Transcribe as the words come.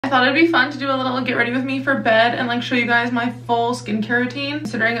thought it'd be fun to do a little get ready with me for bed and like show you guys my full skincare routine,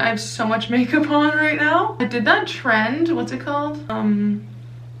 considering I have so much makeup on right now. I did that trend, what's it called?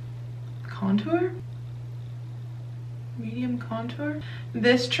 Contour? Medium contour.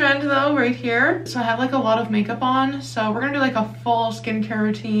 This trend though, right here. So I have like a lot of makeup on, so we're gonna do like a full skincare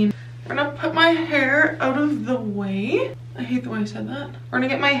routine. We're gonna put my hair out of the way. I hate the way I said that. We're gonna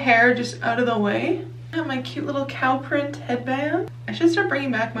get my hair just out of the way. I have my cute little cow print headband. I should start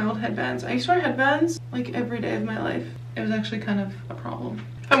bringing back my old headbands. I used to wear headbands like every day of my life. It was actually kind of a problem.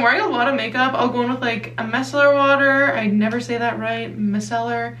 If I'm wearing a lot of makeup, I'll go in with like a micellar water. I never say that right.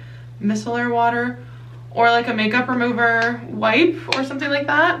 Micellar water. Or like a makeup remover wipe or something like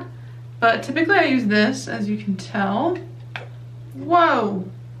that. But typically I use this, as you can tell. Whoa.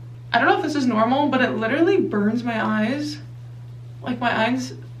 I don't know if this is normal, but it literally burns my eyes. Like my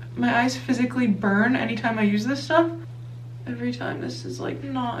eyes physically burn anytime I use this stuff. Every time. This is like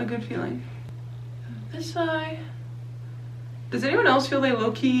not a good feeling. This eye. Does anyone else feel they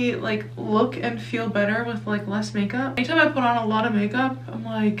low-key like look and feel better with like less makeup? Anytime I put on a lot of makeup, I'm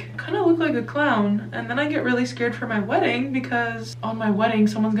like, kind of look like a clown. And then I get really scared for my wedding because on my wedding,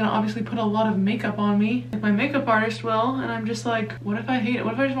 someone's gonna obviously put a lot of makeup on me. Like my makeup artist will. And I'm just like, what if I hate it?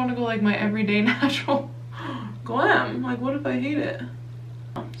 What if I just want to go like my everyday natural glam? Like, what if I hate it?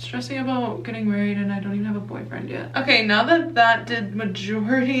 I'm stressing about getting married and I don't even have a boyfriend yet. Okay, now that that did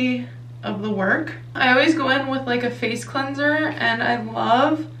majority of the work, I always go in with like a face cleanser, and I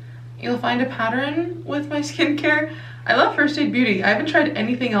love, you'll find a pattern with my skincare. I love First Aid Beauty. I haven't tried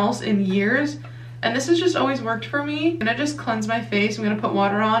anything else in years, and this has just always worked for me. I'm gonna just cleanse my face. I'm gonna put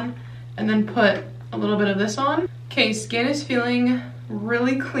water on and then put a little bit of this on. Okay, skin is feeling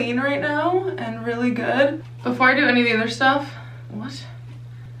really clean right now and really good. Before I do any of the other stuff,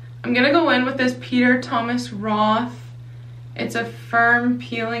 I'm gonna go in with this Peter Thomas Roth. It's a firm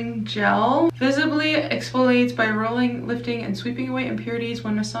peeling gel. Visibly exfoliates by rolling, lifting, and sweeping away impurities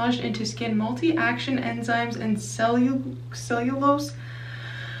when massaged into skin. Multi-action enzymes and cellulose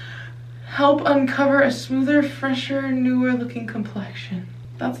help uncover a smoother, fresher, newer looking complexion.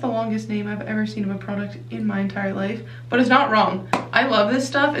 That's the longest name I've ever seen of a product in my entire life, but it's not wrong. I love this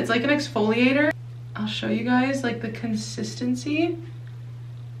stuff. It's like an exfoliator. I'll show you guys like the consistency.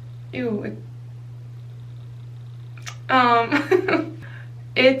 Ew.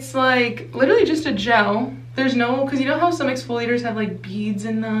 It's like literally just a gel. There's no, because you know how some exfoliators have like beads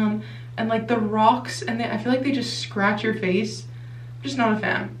in them and like the rocks, and I feel like they just scratch your face. I'm just not a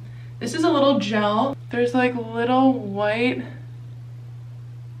fan. This is a little gel. There's like little white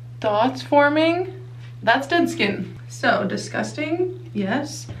dots forming. That's dead skin. So disgusting,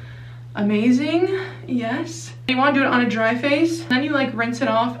 yes. Amazing, yes. You want to do it on a dry face, then you like rinse it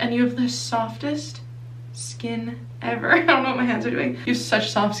off and you have the softest skin ever. I don't know what my hands are doing. You have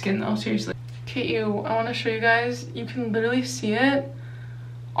such soft skin though, seriously. Okay, I want to show you guys. You can literally see it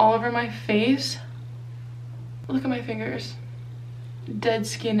all over my face. Look at my fingers. Dead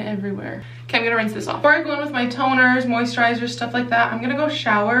skin everywhere. Okay, I'm gonna rinse this off. Before I go in with my toners, moisturizers, stuff like that, I'm gonna go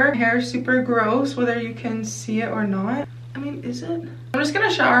shower. My hair is super gross, whether you can see it or not. I mean, is it? I'm just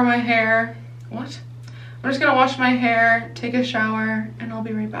gonna shower my hair. What? I'm just gonna wash my hair, take a shower, and I'll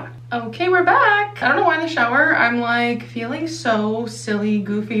be right back. Okay, we're back. I don't know why in the shower I'm like feeling so silly,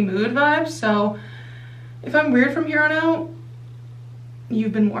 goofy mood vibes. So if I'm weird from here on out,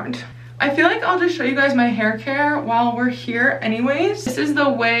 you've been warned. I feel like I'll just show you guys my hair care while we're here anyways. This is the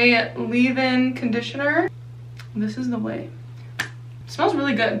Way leave-in conditioner. This is the Way. It smells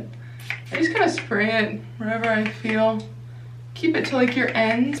really good. I just kind of spray it wherever I feel. Keep it to like your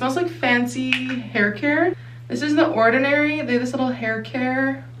ends. It smells like fancy hair care. This is The Ordinary. They have this little hair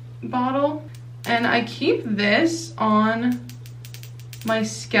care bottle, and I keep this on my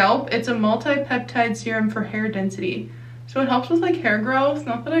scalp. It's a multi-peptide serum for hair density, so it helps with like hair growth.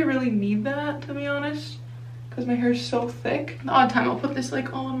 Not that I really need that, to be honest, because my hair is so thick. The odd time I'll put this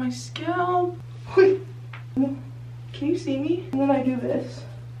like all on my scalp. Can you see me? And then I do this.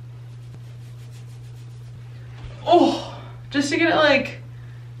 Oh, just to get it like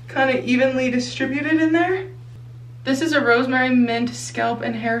kind of evenly distributed in there. This is a rosemary mint scalp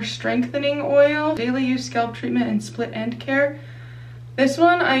and hair strengthening oil. Daily use scalp treatment and split end care. This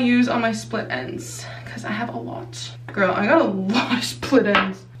one I use on my split ends because I have a lot. Girl, I got a lot of split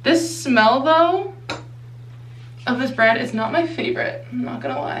ends. This smell though of this brand is not my favorite. I'm not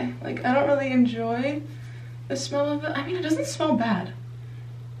gonna lie. Like, I don't really enjoy the smell of it. I mean, it doesn't smell bad.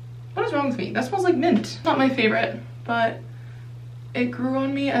 What is wrong with me? That smells like mint. It's not my favorite, but it grew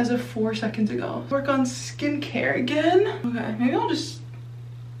on me as of 4 seconds ago. Work on skincare again. Okay, maybe I'll just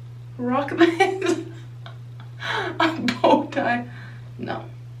rock this. A bow tie. No,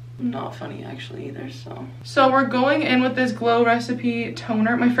 not funny actually either. So we're going in with this Glow Recipe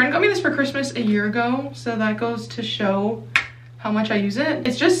toner. My friend got me this for Christmas a year ago, so that goes to show how much I use it.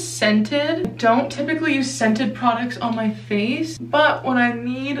 It's just scented. I don't typically use scented products on my face, but when I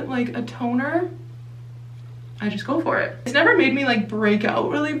need like a toner, I just go for it. It's never made me like break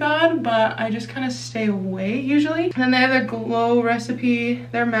out really bad, but I just kind of stay away usually. And then they have their Glow Recipe,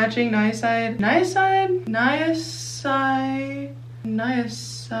 their matching niacinamide,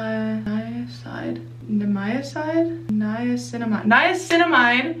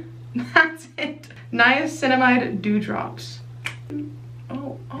 that's it. Niacinamide dewdrops.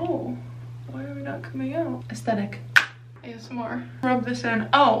 Oh, why are we not coming out? Aesthetic. ASMR. Rub this in.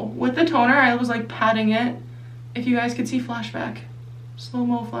 Oh, with the toner, I was like patting it. If you guys could see flashback.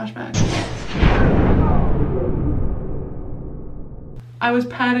 Slow-mo flashback. I was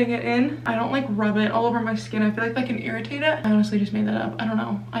patting it in. I don't like rub it all over my skin. I feel like that can irritate it. I honestly just made that up. I don't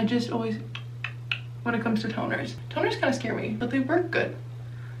know. I just always, when it comes to toners. Toners kind of scare me, but they work good,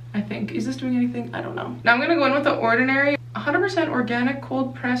 I think. Is this doing anything? I don't know. Now I'm gonna go in with the Ordinary 100% organic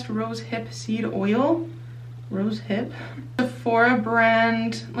cold pressed rose hip seed oil. Rose hip? Sephora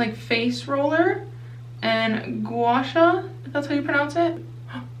brand like face roller and gua sha, if that's how you pronounce it.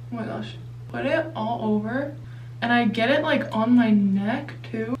 Oh my gosh. Put it all over. And I get it like on my neck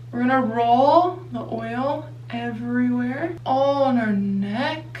too. We're gonna roll the oil everywhere. All on our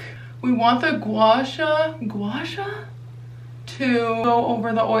neck. We want the gua sha to go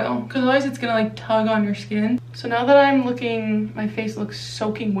over the oil, because otherwise it's gonna like tug on your skin. So now that I'm looking, my face looks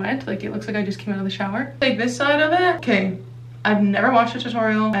soaking wet, like it looks like I just came out of the shower. Like this side of it, okay, I've never watched a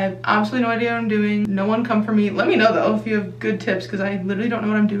tutorial. I have absolutely no idea what I'm doing. No one come for me. Let me know though if you have good tips, because I literally don't know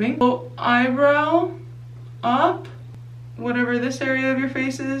what I'm doing. So eyebrow up, whatever this area of your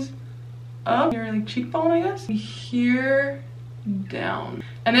face is, up your like cheekbone, I guess, here down.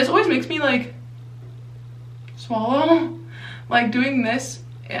 And this always makes me like swallow. Like doing this,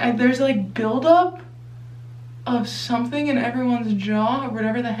 there's like buildup of something in everyone's jaw or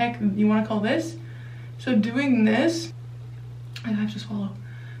whatever the heck you want to call this. So doing this, I have to swallow,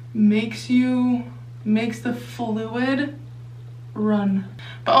 makes the fluid run.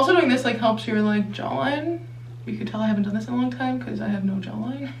 But also doing this like helps your like jawline. You can tell I haven't done this in a long time because I have no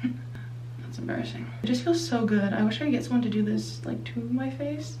jawline. That's embarrassing. It just feels so good. I wish I could get someone to do this like to my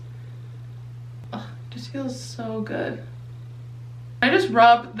face. Ugh, it just feels so good. I just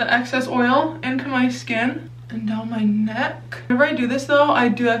rub the excess oil into my skin and down my neck. Whenever I do this though, I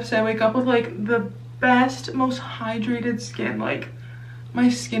do have to say I wake up with like the best, most hydrated skin. Like my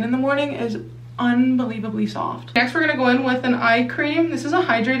skin in the morning is unbelievably soft. Next we're gonna go in with an eye cream. This is a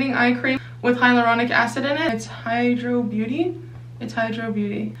hydrating eye cream with hyaluronic acid in it. It's Hydro Beauty.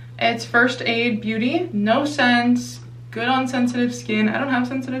 It's First Aid Beauty. No scents, good on sensitive skin. I don't have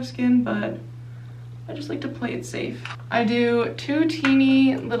sensitive skin, but I just like to play it safe. I do 2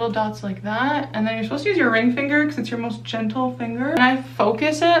 teeny little dots like that, and then you're supposed to use your ring finger because it's your most gentle finger. And I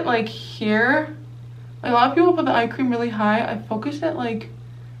focus it like here. Like, a lot of people put the eye cream really high. I focus it like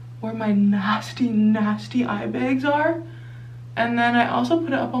where my nasty eye bags are. And then I also put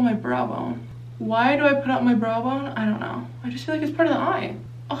it up on my brow bone. Why do I put it on my brow bone? I don't know. I just feel like it's part of the eye.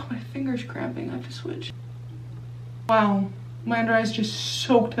 Oh, my finger's cramping. I have to switch. Wow. My under eyes just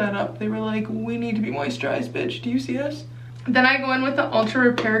soaked that up. They were like, we need to be moisturized, bitch. Do you see us? Then I go in with the Ultra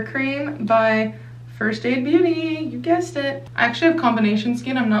Repair Cream by First Aid Beauty. You guessed it. I actually have combination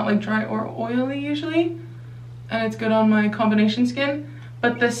skin. I'm not like dry or oily usually. And it's good on my combination skin.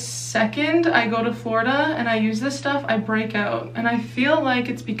 But the second I go to Florida and I use this stuff, I break out. And I feel like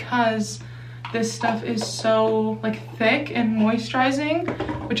it's because this stuff is so like thick and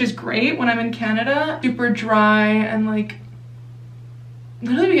moisturizing, which is great when I'm in Canada. Super dry and like,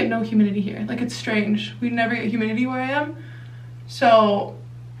 literally we get no humidity here. Like, it's strange. We never get humidity where I am. So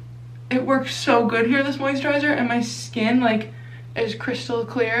it works so good here, this moisturizer, and my skin like is crystal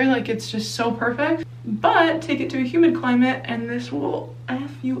clear. Like, it's just so perfect. But take it to a humid climate and this will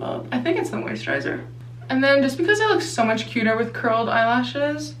F you up. I think it's the moisturizer. And then just because I look so much cuter with curled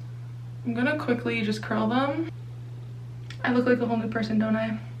eyelashes, I'm gonna quickly just curl them. I look like a whole new person, don't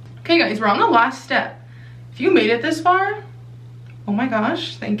I? Okay guys, we're on the last step. If you made it this far, oh my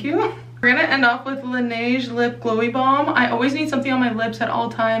gosh, thank you. We're gonna end off with Laneige Lip Glowy Balm. I always need something on my lips at all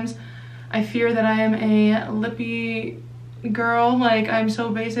times. I fear that I am a lippy girl. Like, I'm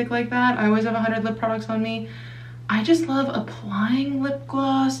so basic like that. I always have 100 lip products on me. I just love applying lip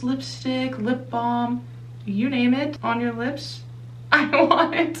gloss, lipstick, lip balm, you name it, on your lips. I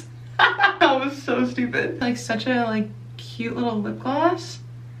want it. That was so stupid. Like, such a like cute little lip gloss.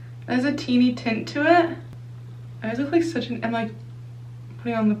 It has a teeny tint to it. I always look like such an, I'm like,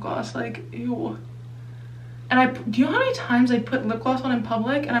 putting on lip gloss, like, ew. And do you know how many times I put lip gloss on in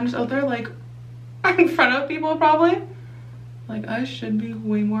public and I'm just out there like in front of people probably? Like, I should be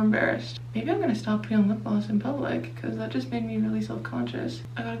way more embarrassed. Maybe I'm gonna stop putting on lip gloss in public because that just made me really self-conscious.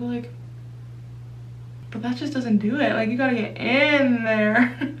 I gotta go like, but that just doesn't do it. Like, you gotta get in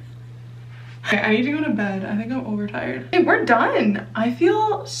there. Okay, I need to go to bed. I think I'm overtired. Hey, we're done. I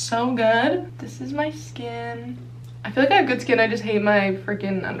feel so good. This is my skin. I feel like I have good skin. I just hate my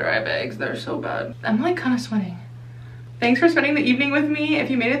freaking under eye bags. They're so bad. I'm like kind of sweating. Thanks for spending the evening with me. If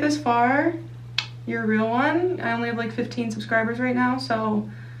you made it this far, you're a real one. I only have like 15 subscribers right now, so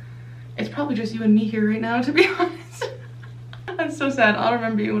it's probably just you and me here right now, to be honest. That's so sad. I'll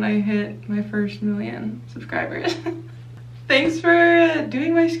remember you when I hit my first 1,000,000 subscribers. Thanks for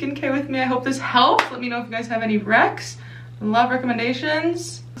doing my skincare with me. I hope this helps. Let me know if you guys have any recs. Love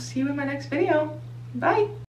recommendations. See you in my next video. Bye.